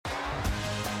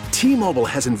T-Mobile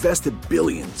has invested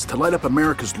billions to light up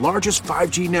America's largest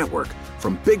 5G network,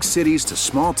 from big cities to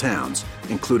small towns,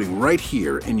 including right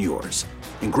here in yours.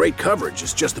 And great coverage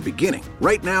is just the beginning.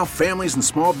 Right now, families and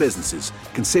small businesses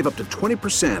can save up to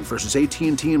 20% versus AT&T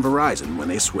and Verizon when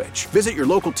they switch. Visit your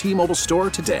local T-Mobile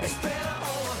store today.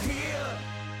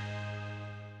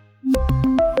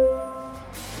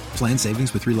 Plan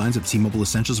savings with 3 lines of T-Mobile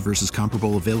Essentials versus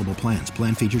comparable available plans.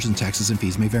 Plan features and taxes and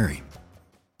fees may vary.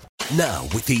 Now,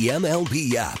 with the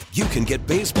MLB app, you can get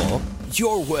baseball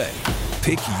your way.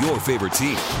 Pick your favorite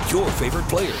team, your favorite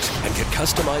players, and get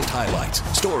customized highlights,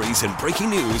 stories, and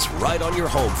breaking news right on your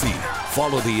home feed.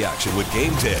 Follow the action with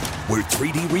Game Day, where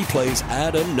 3D replays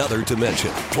add another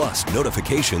dimension. Plus,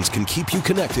 notifications can keep you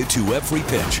connected to every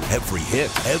pitch, every hit,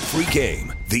 every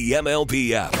game. The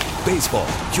MLB app. Baseball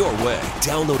your way.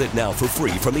 Download it now for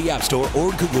free from the App Store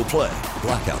or Google Play.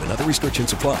 Blackout and other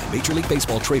restrictions apply. Major League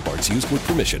Baseball trademarks used with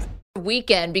permission.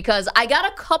 Weekend, because I got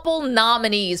a couple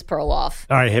nominees, Perloff.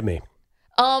 All right, hit me.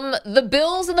 The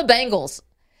Bills and the Bengals.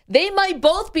 They might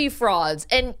both be frauds.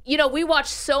 And, we watched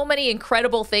so many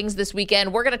incredible things this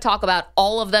weekend. We're going to talk about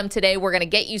all of them today. We're going to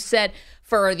get you set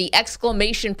for the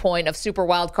exclamation point of Super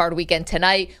Wildcard Weekend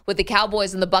tonight with the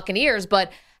Cowboys and the Buccaneers.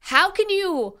 But how can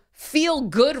you feel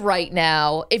good right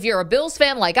now if you're a Bills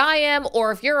fan like I am,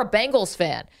 or if you're a Bengals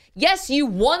fan? Yes, you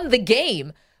won the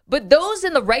game, but those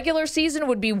in the regular season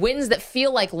would be wins that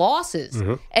feel like losses.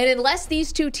 Mm-hmm. And unless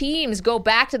these two teams go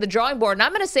back to the drawing board, and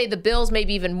I'm going to say the Bills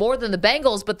maybe even more than the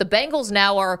Bengals, but the Bengals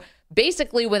now are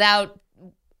basically without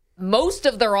most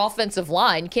of their offensive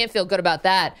line. Can't feel good about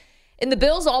that. And the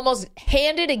Bills almost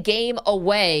handed a game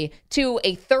away to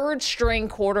a third-string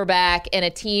quarterback and a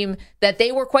team that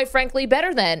they were, quite frankly,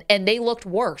 better than, and they looked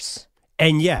worse.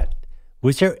 And yet,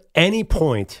 was there any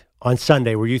point on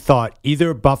Sunday where you thought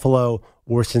either Buffalo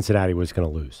or Cincinnati was going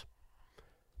to lose?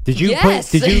 Did you?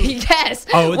 Yes. Yes.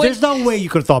 Oh, there's no way you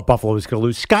could have thought Buffalo was going to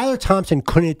lose. Skylar Thompson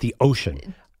couldn't hit the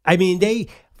ocean. I mean, they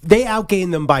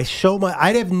outgained them by so much.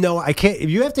 I can't. If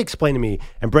you have to explain to me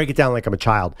and break it down like I'm a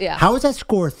child, how is that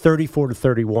score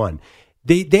 34-31?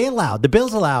 The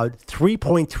Bills allowed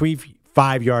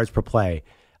 3.35 yards per play.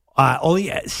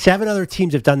 Only 7 other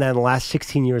teams have done that in the last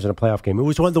 16 years in a playoff game. It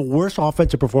was one of the worst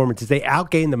offensive performances. They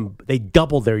outgained them. They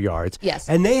doubled their yards. Yes.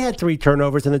 And they had 3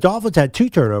 turnovers, and the Dolphins had 2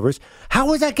 turnovers. How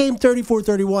was that game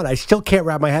 34-31? I still can't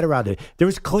wrap my head around it. There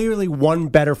was clearly one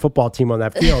better football team on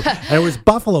that field, and it was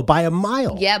Buffalo by a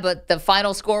mile. Yeah, but the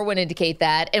final score would indicate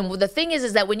that. And the thing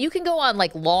is that when you can go on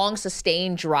like long,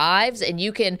 sustained drives and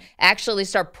you can actually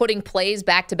start putting plays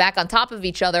back-to-back on top of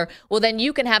each other, well, then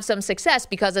you can have some success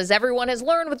because, as everyone has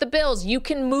learned with the Bills, you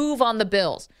can move on the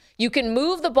Bills. You can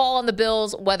move the ball on the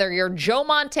Bills, whether you're Joe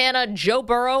Montana, Joe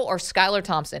Burrow, or Skylar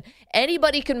Thompson.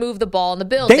 Anybody can move the ball on the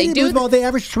Bills. They didn't move the ball. They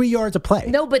averaged 3 yards a play.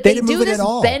 No, but they do this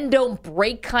bend, don't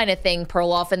break kind of thing,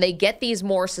 Perloff, and they get these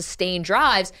more sustained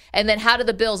drives. And then how do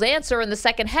the Bills answer in the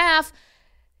second half?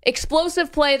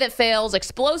 Explosive play that fails,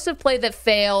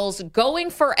 going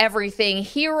for everything,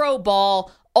 hero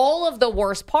ball, all of the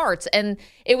worst parts. And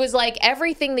it was like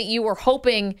everything that you were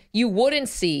hoping you wouldn't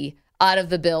see out of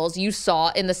the Bills, you saw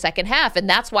in the second half. And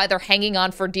that's why they're hanging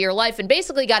on for dear life and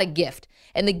basically got a gift.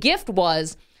 And the gift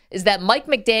is that Mike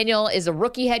McDaniel is a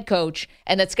rookie head coach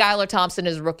and that Skylar Thompson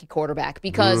is a rookie quarterback.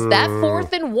 Because that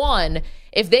 4th and 1,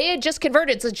 if they had just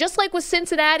converted, so just like with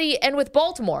Cincinnati and with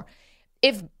Baltimore,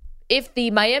 if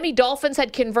the Miami Dolphins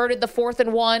had converted the 4th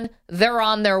and 1, they're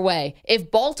on their way.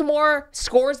 If Baltimore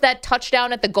scores that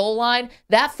touchdown at the goal line,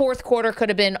 that fourth quarter could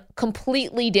have been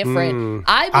completely different.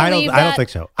 I don't think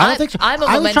so. I don't think so. I'm a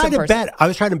momentum person. I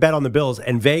was trying to bet on the Bills,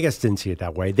 and Vegas didn't see it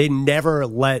that way. They never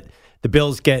let the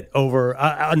Bills get over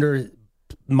under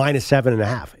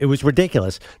 -7.5. It was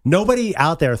ridiculous. Nobody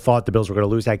out there thought the Bills were going to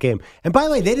lose that game. And by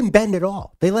the way, they didn't bend at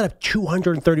all. They let up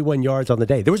 231 yards on the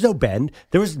day. There was no bend.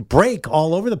 There was break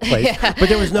all over the place, but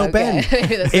there was no bend.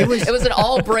 It was an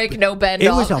all break, no bend.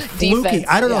 It was a fluky. Defense.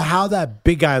 I don't know how that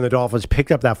big guy on the Dolphins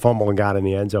picked up that fumble and got in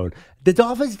the end zone. The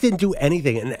Dolphins didn't do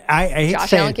anything. And I hate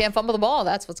Josh Allen can't fumble the ball.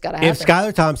 That's what's got to happen. If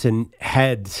Skylar Thompson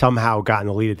had somehow gotten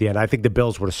the lead at the end, I think the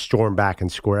Bills would have stormed back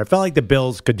and scored. I felt like the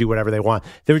Bills could do whatever they want.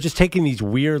 They were just taking these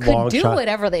weird long shots. Do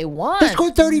whatever they want. They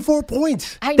scored 34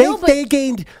 points. I know, they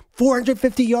gained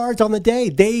 450 yards on the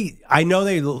day. I know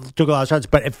they took a lot of shots,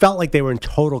 but it felt like they were in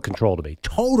total control to me.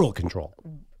 Total control.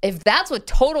 If that's what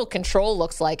total control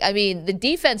looks like, I mean, the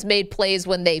defense made plays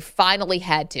when they finally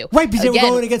had to. Right, because they were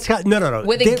going against Scott. No.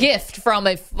 With a gift from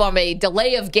a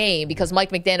delay of game because Mike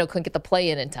McDaniel couldn't get the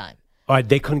play in time.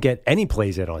 They couldn't get any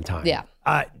plays in on time. Yeah.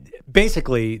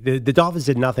 basically, the Dolphins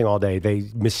did nothing all day. They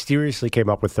mysteriously came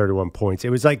up with 31 points. It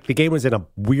was like the game was in a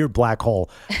weird black hole.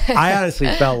 I honestly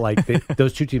felt like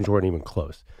those two teams weren't even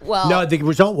close. Well, no, the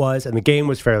result was, and the game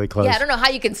was fairly close. Yeah, I don't know how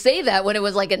you can say that when it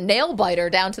was like a nail biter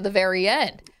down to the very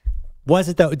end. Was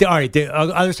it though? All right, the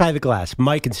other side of the glass,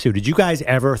 Mike and Sue, did you guys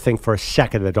ever think for a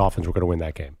second the Dolphins were going to win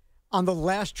that game? On the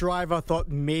last drive, I thought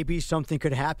maybe something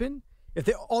could happen.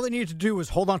 All they needed to do was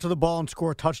hold on to the ball and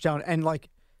score a touchdown. And,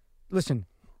 listen,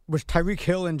 was Tyreek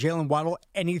Hill and Jalen Waddle,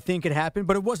 anything could happen.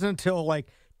 But it wasn't until,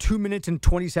 2 minutes and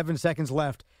 27 seconds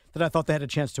left that I thought they had a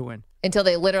chance to win. Until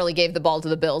they literally gave the ball to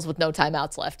the Bills with no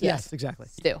timeouts left. Yes, exactly.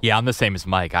 Stu. Yeah, I'm the same as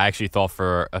Mike. I actually thought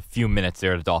for a few minutes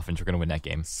there the Dolphins were going to win that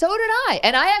game. So did I.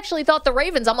 And I actually thought the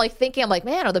Ravens, I'm like,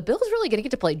 man, are the Bills really going to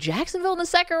get to play Jacksonville in the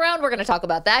second round? We're going to talk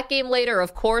about that game later,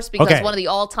 of course, because one of the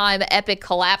all-time epic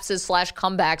collapses /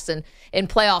 comebacks in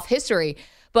playoff history.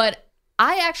 But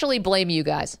I actually blame you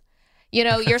guys.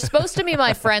 You're supposed to be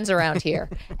my friends around here.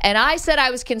 And I said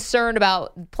I was concerned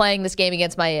about playing this game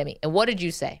against Miami. And what did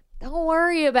you say? Don't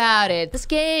worry about it. This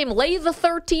game, lay the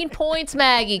 13 points,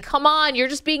 Maggie. Come on, you're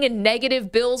just being a negative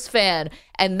Bills fan.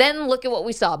 And then look at what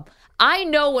we saw. I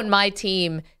know when my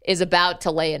team is about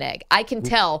to lay an egg. I can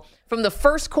tell from the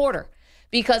first quarter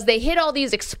because they hit all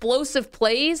these explosive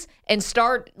plays and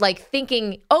start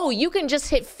thinking, oh, you can just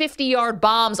hit 50-yard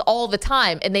bombs all the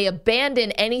time. And they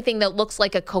abandon anything that looks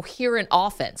like a coherent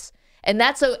offense. And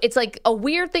it's like a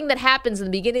weird thing that happens in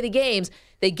the beginning of the games.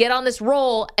 They get on this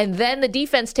roll, and then the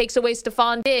defense takes away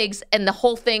Stephon Diggs, and the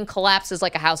whole thing collapses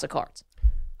like a house of cards.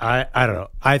 I don't know.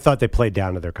 I thought they played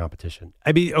down to their competition.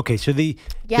 I mean, okay, so the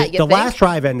last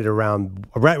drive ended around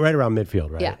right around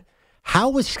midfield, right? Yeah. How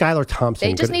was Skylar Thompson?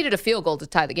 They just needed a field goal to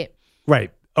tie the game.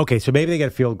 Right. Okay, so maybe they get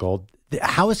a field goal.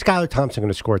 How is Skylar Thompson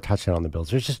going to score a touchdown on the Bills?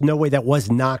 There's just no way that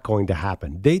was not going to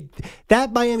happen.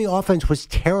 That Miami offense was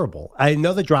terrible. I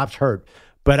know the drops hurt,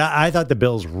 but I thought the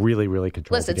Bills really, really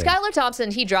controlled the game. Listen, Skylar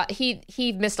Thompson,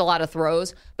 he missed a lot of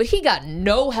throws, but he got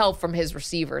no help from his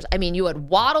receivers. I mean, you had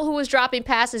Waddle who was dropping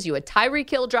passes. You had Tyreek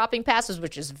Hill dropping passes,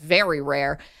 which is very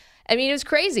rare. I mean, it was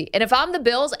crazy. And if I'm the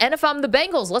Bills and if I'm the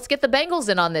Bengals, let's get the Bengals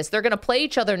in on this. They're going to play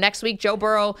each other next week. Joe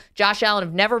Burrow, Josh Allen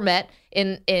have never met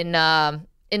in the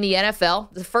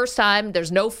NFL. The first time,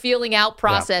 there's no feeling out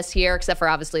process here, except for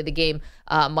obviously the game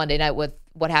Monday night with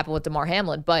what happened with Damar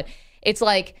Hamlin. But it's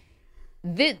like,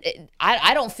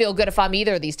 I don't feel good if I'm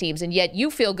either of these teams, and yet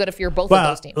you feel good if you're both of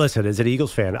those teams. Listen, as an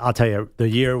Eagles fan, I'll tell you, the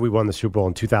year we won the Super Bowl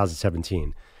in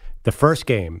 2017, the first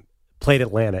game played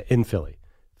Atlanta in Philly.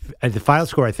 The final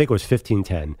score, I think, was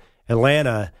 15-10.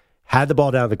 Atlanta had the ball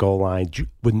down the goal line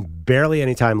with barely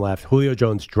any time left. Julio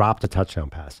Jones dropped a touchdown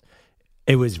pass.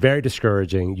 It was very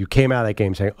discouraging. You came out of that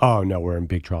game saying, oh, no, we're in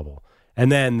big trouble.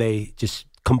 And then they just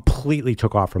completely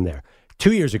took off from there.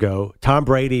 2 years ago, Tom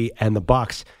Brady and the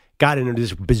Bucs got into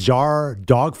this bizarre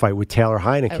dogfight with Taylor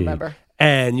Heineke. I remember.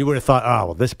 And you would have thought, oh,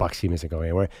 well, this Bucs team isn't going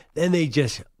anywhere. Then they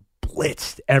just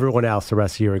blitzed everyone else the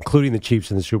rest of the year, including the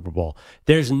Chiefs in the Super Bowl.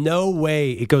 There's no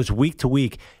way it goes week to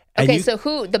week. Okay, so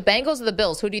who, the Bengals or the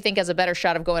Bills, who do you think has a better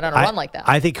shot of going on a run like that?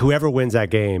 I think whoever wins that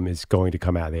game is going to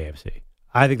come out of the AFC.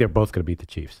 I think they're both going to beat the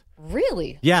Chiefs.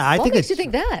 Really? Yeah, What makes you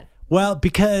think that? Well,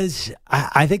 because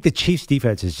I think the Chiefs'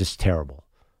 defense is just terrible.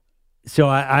 So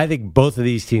I think both of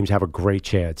these teams have a great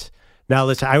chance. Now,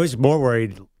 listen, I was more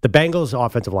worried. The Bengals'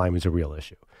 offensive line was a real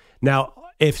issue. Now,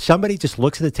 if somebody just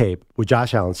looks at the tape with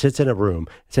Josh Allen, sits in a room,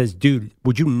 and says, dude,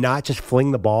 would you not just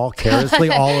fling the ball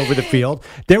carelessly all over the field?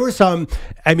 There was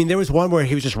one where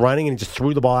he was just running and just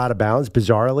threw the ball out of bounds,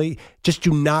 bizarrely. Just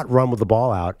do not run with the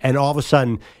ball out. And all of a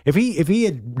sudden, if he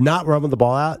had not run with the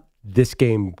ball out, this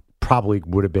game probably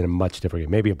would have been a much different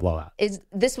game, maybe a blowout.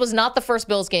 This was not the first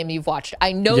Bills game you've watched.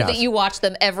 I know that you watch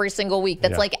them every single week.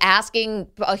 That's like asking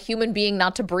a human being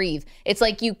not to breathe. It's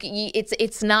like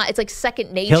it's like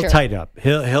second nature. He'll tighten up.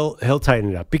 He'll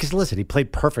tighten it up because listen, he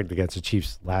played perfect against the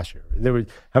Chiefs last year.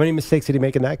 How many mistakes did he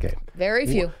make in that game? Very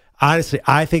few. Honestly,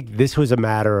 I think this was a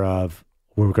matter of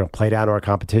we were going to play down to our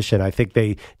competition. I think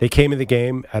they came in the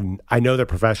game, and I know they're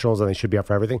professionals and they should be up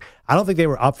for everything. I don't think they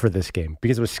were up for this game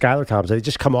because it was Skylar Thompson. They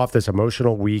just come off this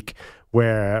emotional week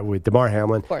with Damar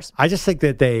Hamlin. Of course. I just think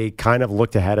that they kind of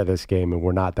looked ahead of this game and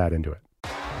were not that into it.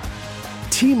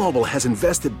 T-Mobile has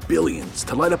invested billions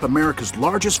to light up America's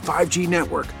largest 5G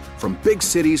network, from big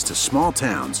cities to small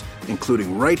towns,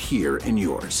 including right here in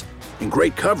yours. And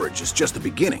great coverage is just the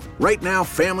beginning. Right now,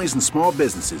 families and small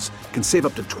businesses can save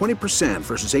up to 20%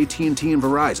 versus AT&T and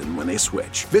Verizon when they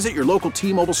switch. Visit your local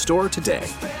T-Mobile store today.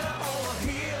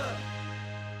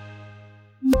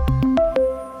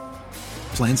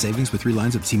 Plan savings with 3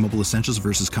 lines of T-Mobile Essentials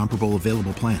versus comparable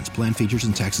available plans. Plan features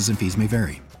and taxes and fees may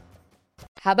vary.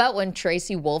 How about when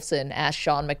Tracy Wolfson asked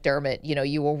Sean McDermott,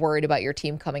 you were worried about your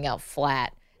team coming out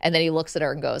flat, and then he looks at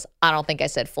her and goes, I don't think I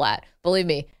said flat. Believe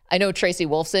me, I know Tracy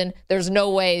Wolfson. There's no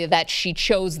way that she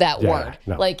chose that word.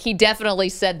 No. Like, he definitely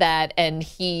said that, and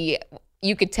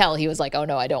you could tell he was like, oh,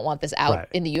 no, I don't want this out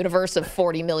in the universe of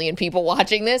 40 million people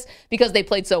watching this, because they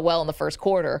played so well in the first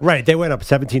quarter. Right. They went up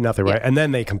 17-0, right? And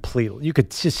then you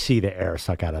could just see the air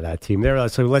suck out of that team. They're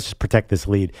like, so let's just protect this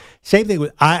lead. Same thing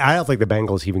with, I don't think the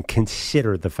Bengals even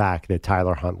considered the fact that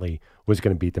Tyler Huntley was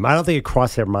going to beat them. I don't think it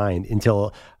crossed their mind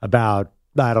until about,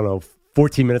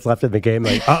 14 minutes left in the game,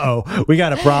 like, we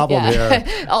got a problem here.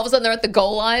 All of a sudden, they're at the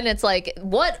goal line. It's like,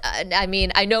 what? I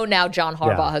mean, I know now John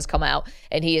Harbaugh has come out,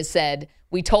 and he has said,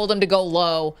 we told him to go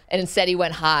low, and instead he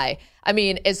went high. I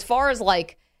mean, as far as,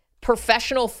 like,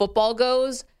 professional football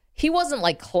goes, he wasn't,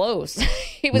 like, close.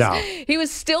 He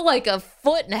was still, like, a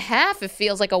foot and a half, it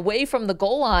feels like, away from the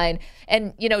goal line.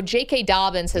 And, J.K.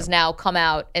 Dobbins has now come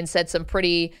out and said some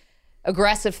pretty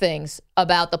aggressive things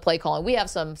about the play calling. We have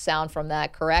some sound from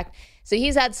that, correct? So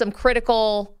he's had some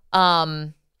critical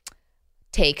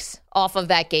takes off of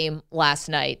that game last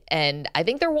night, and I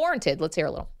think they're warranted. Let's hear a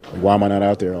little. Why am I not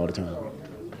out there all the time?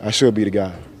 I should be the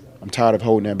guy. I'm tired of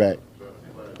holding that back.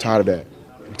 I'm tired of that.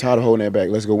 I'm tired of holding that back.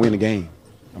 Let's go win the game.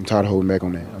 I'm tired of holding back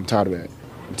on that. I'm tired of that.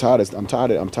 I'm tired of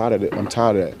that. I'm tired of it.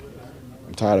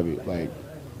 Like,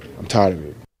 I'm tired of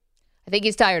it. I think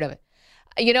he's tired of it.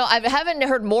 I haven't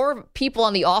heard more people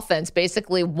on the offense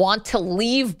basically want to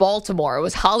leave Baltimore. It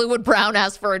was Hollywood Brown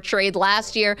asked for a trade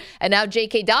last year, and now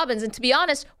J.K. Dobbins. And to be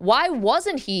honest, why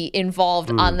wasn't he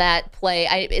involved on that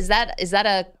play? Is that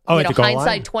a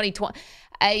hindsight 2020?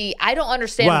 I don't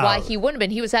understand why he wouldn't have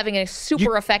been. He was having a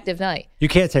super effective night. You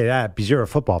can't say that because you're a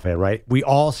football fan, right? We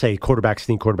all say quarterback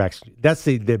sneak, quarterback sneak. That's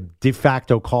the de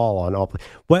facto call on all.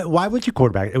 Why would you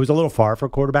quarterback? It was a little far for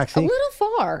quarterback sneak. A little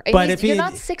far. But you're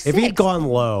not 6'6". If he'd gone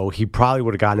low, he probably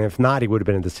would have gotten it. If not, he would have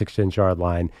been at the 6-inch yard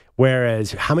line.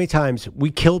 Whereas, how many times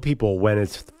we kill people when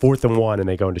it's 4th and 1 and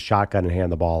they go into shotgun and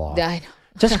hand the ball off? I know.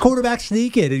 Just quarterback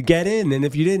sneak it and get in. And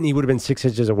if you didn't, he would have been 6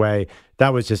 inches away.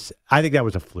 I think that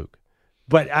was a fluke.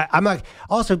 But I'm not.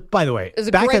 Also, by the way, it was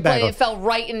a great play. It fell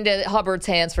right into Hubbard's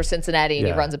hands for Cincinnati, and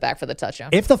he runs it back for the touchdown.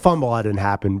 If the fumble hadn't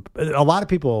happened, a lot of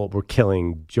people were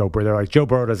killing Joe Burrow. They're like, Joe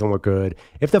Burrow doesn't look good.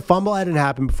 If the fumble hadn't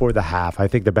happened before the half, I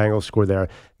think the Bengals scored there.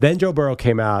 Then Joe Burrow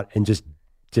came out and just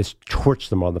torched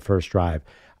them on the first drive.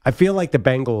 I feel like the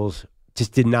Bengals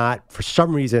just did not, for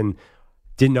some reason,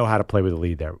 didn't know how to play with a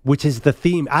lead there, which is the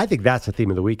theme. I think that's the theme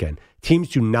of the weekend. Teams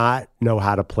do not know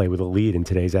how to play with a lead in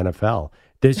today's NFL.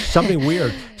 There's something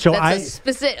weird. So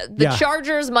the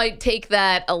Chargers might take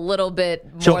that a little bit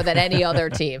more than any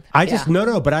other team.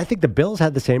 But I think the Bills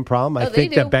had the same problem. I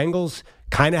think the Bengals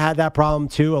kind of had that problem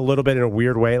too, a little bit in a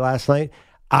weird way last night.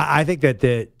 I think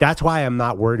that's why I'm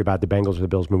not worried about the Bengals or the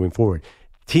Bills moving forward.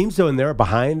 Teams, though, when they're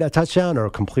behind that touchdown, are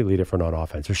completely different on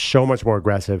offense. They're so much more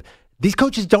aggressive. These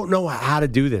coaches don't know how to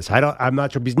do this. I'm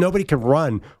not sure because nobody can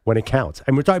run when it counts.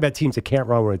 And we're talking about teams that can't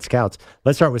run when it counts.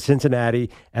 Let's start with Cincinnati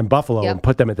and Buffalo and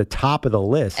put them at the top of the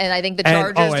list. And I think the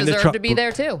Chargers deserve to be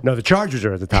there too. No, the Chargers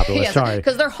are at the top of the list. Sorry.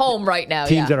 Because they're home right now.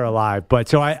 Teams that are alive. But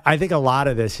so I think a lot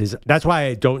of this is, that's why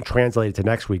I don't translate it to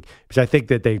next week, because I think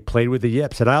that they played with the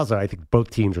yips. And I think both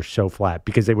teams are so flat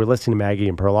because they were listening to Maggie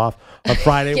and Perloff on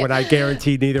Friday when I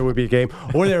guaranteed neither would be a game.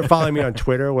 Or they were following me on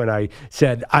Twitter when I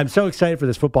said, I'm so excited for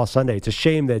this football Sunday. It's a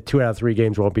shame that 2 out of 3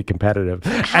 games won't be competitive.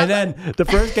 And then the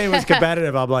first game was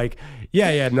competitive. I'm like,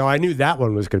 no, I knew that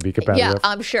one was going to be competitive. Yeah,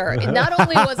 I'm sure. Not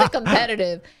only was it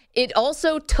competitive, it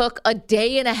also took a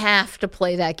day and a half to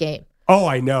play that game. Oh,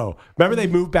 I know. Remember they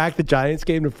moved back the Giants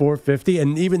game to 4:50,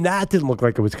 and even that didn't look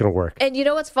like it was going to work. And you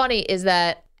know what's funny is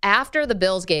that after the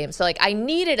Bills game, so I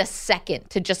needed a second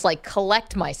to just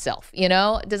collect myself,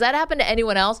 Does that happen to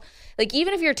anyone else?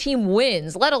 Even if your team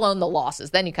wins, let alone the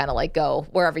losses, then you kind of go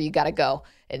wherever you got to go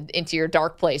and into your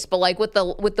dark place. But with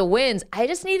the wins, I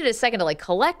just needed a second to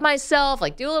collect myself,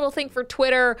 do a little thing for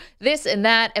Twitter, this and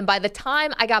that. And by the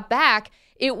time I got back,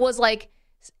 it was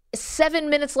 7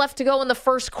 minutes left to go in the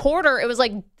first quarter. It was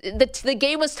the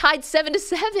game was tied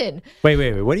 7-7.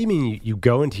 Wait. What do you mean you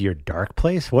go into your dark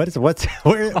place? Where is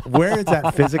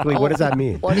that physically? What does that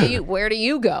mean? Where do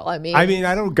you go? I mean,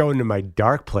 I don't go into my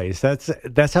dark place. That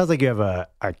sounds like you have a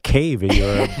cave in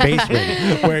your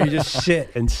basement where you just sit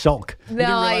and sulk. No, you didn't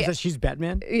realize that she's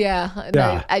Batman?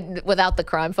 Yeah. Without the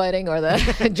crime fighting or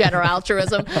the general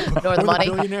altruism nor the money.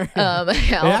 It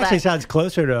actually sounds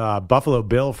closer to Buffalo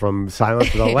Bill from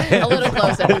Silence of the Lambs. A little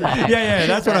closer to that. Yeah,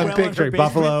 that's what I'm picturing.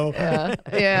 Buffalo.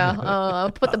 Yeah.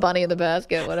 I'll put the bunny in the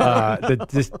basket, whatever.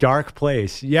 This dark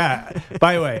place. Yeah.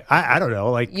 By the way, I don't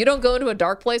know. You don't go into a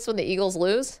dark place when the Eagles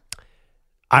lose?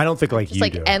 I don't think like just you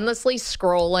like do. endlessly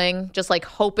scrolling, just like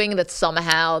hoping that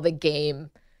somehow the game,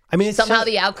 it's somehow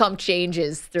the outcome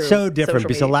changes through. So different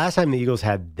because media. the last time the Eagles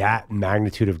had that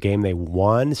magnitude of game, they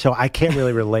won. So I can't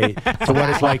really relate to what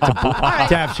it's like to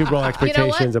have Super Bowl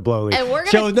expectations of blow lead.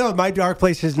 So no, my dark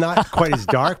place is not quite as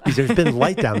dark because there's been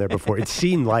light down there before. It's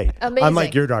seen light. Amazing.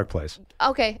 Unlike your dark place.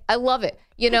 Okay, I love it.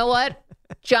 You know what?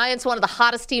 Giants, one of the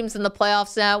hottest teams in the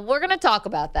playoffs now. We're going to talk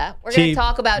about that. We're going to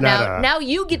talk about now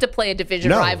you get to play a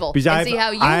division rival and see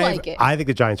how you like it. I think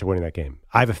the Giants are winning that game.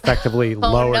 I've effectively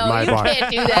lowered my bar. You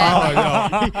can't do that. Oh,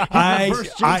 no. I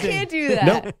can't do that.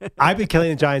 No, I've been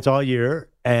killing the Giants all year,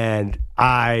 and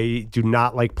I do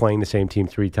not like playing the same team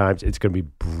 3 times. It's going to be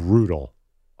brutal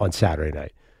on Saturday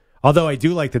night. Although I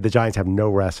do like that the Giants have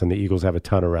no rest and the Eagles have a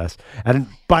ton of rest. And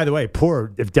by the way,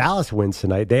 if Dallas wins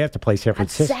tonight, they have to play San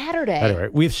Francisco. Saturday. Anyway,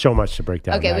 we have so much to break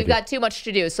down. Okay, we've got too much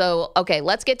to do. So,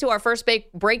 let's get to our first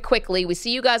break quickly. We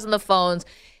see you guys on the phones.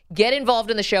 Get involved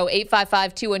in the show,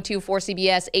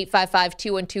 855-212-4CBS,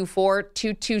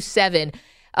 855-212-4227.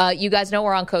 You guys know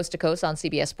we're on Coast to Coast on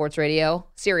CBS Sports Radio,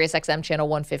 Sirius XM Channel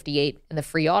 158, and the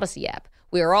free Odyssey app.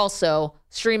 We are also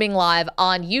streaming live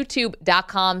on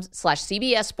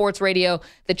youtube.com/CBS Sports Radio.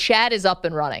 The chat is up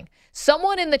and running.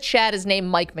 Someone in the chat is named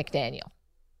Mike McDaniel.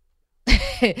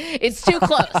 It's too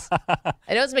close. I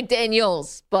know it's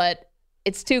McDaniels, but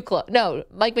it's too close. No,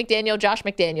 Mike McDaniel, Josh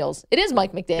McDaniels. It is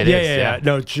Mike McDaniels. Yeah.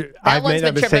 No, I've made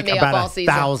that mistake about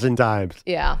 1,000 times.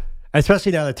 Yeah.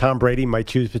 Especially now that Tom Brady might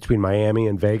choose between Miami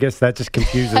and Vegas. That just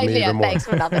confuses me even more. Thanks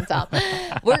for nothing, Tom.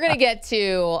 We're going to get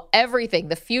to everything.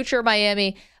 The future of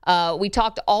Miami. We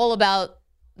talked all about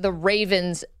the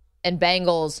Ravens and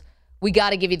Bengals. We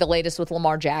got to give you the latest with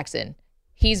Lamar Jackson.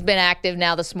 He's been active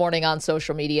now this morning on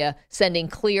social media, sending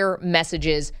clear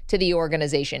messages to the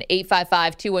organization.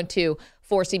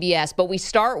 855-212-4CBS. But we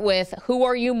start with, who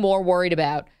are you more worried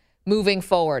about moving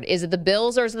forward? Is it the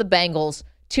Bills or is it the Bengals?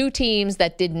 2 teams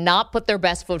that did not put their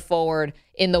best foot forward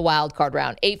in the wild card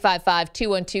round.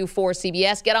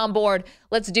 855-212-4CBS. Get on board.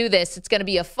 Let's do this. It's going to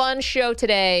be a fun show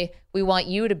today. We want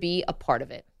you to be a part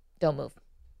of it. Don't move.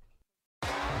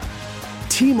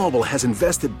 T-Mobile has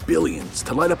invested billions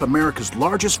to light up America's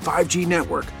largest 5G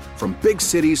network, from big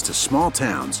cities to small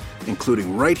towns,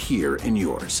 including right here in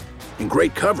yours. And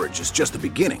great coverage is just the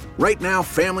beginning. Right now,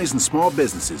 families and small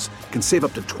businesses can save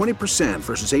up to 20%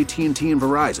 versus AT&T and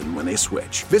Verizon when they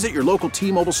switch. Visit your local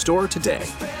T-Mobile store today.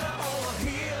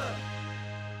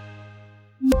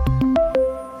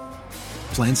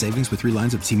 Plan savings with 3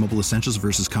 lines of T-Mobile Essentials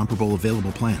versus comparable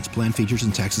available plans. Plan features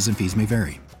and taxes and fees may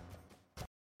vary.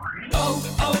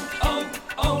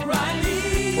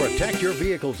 Protect your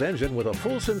vehicle's engine with a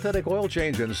full synthetic oil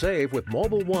change and save with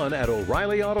Mobil 1 at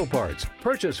O'Reilly Auto Parts.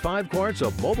 Purchase 5 quarts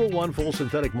of Mobil 1 full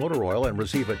synthetic motor oil and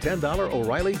receive a $10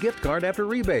 O'Reilly gift card after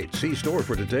rebate. See store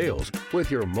for details. With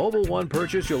your Mobil 1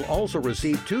 purchase, you'll also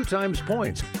receive 2 times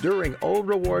points during O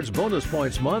Rewards Bonus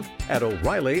Points Month at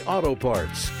O'Reilly Auto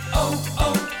Parts.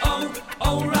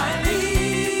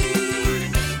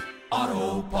 O'Reilly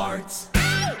Auto Parts.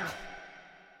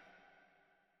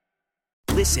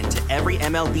 Listen to every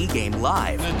MLB game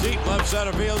live. In the deep left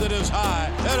center field, it is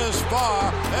high, it is far,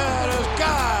 it is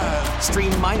gone.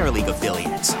 Stream minor league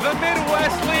affiliates. The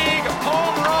Midwest League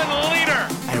home run leader.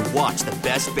 And watch the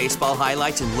best baseball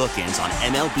highlights and look-ins on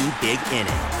MLB Big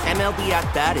Inning. MLB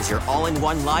At Bat is your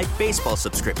all-in-one live baseball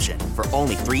subscription for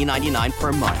only $3.99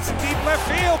 per month. Deep left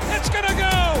field, it's gonna go.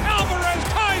 Alvarez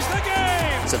ties the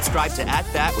game. Subscribe to At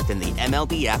Bat within the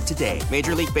MLB app today.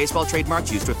 Major League Baseball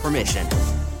trademarks used with permission.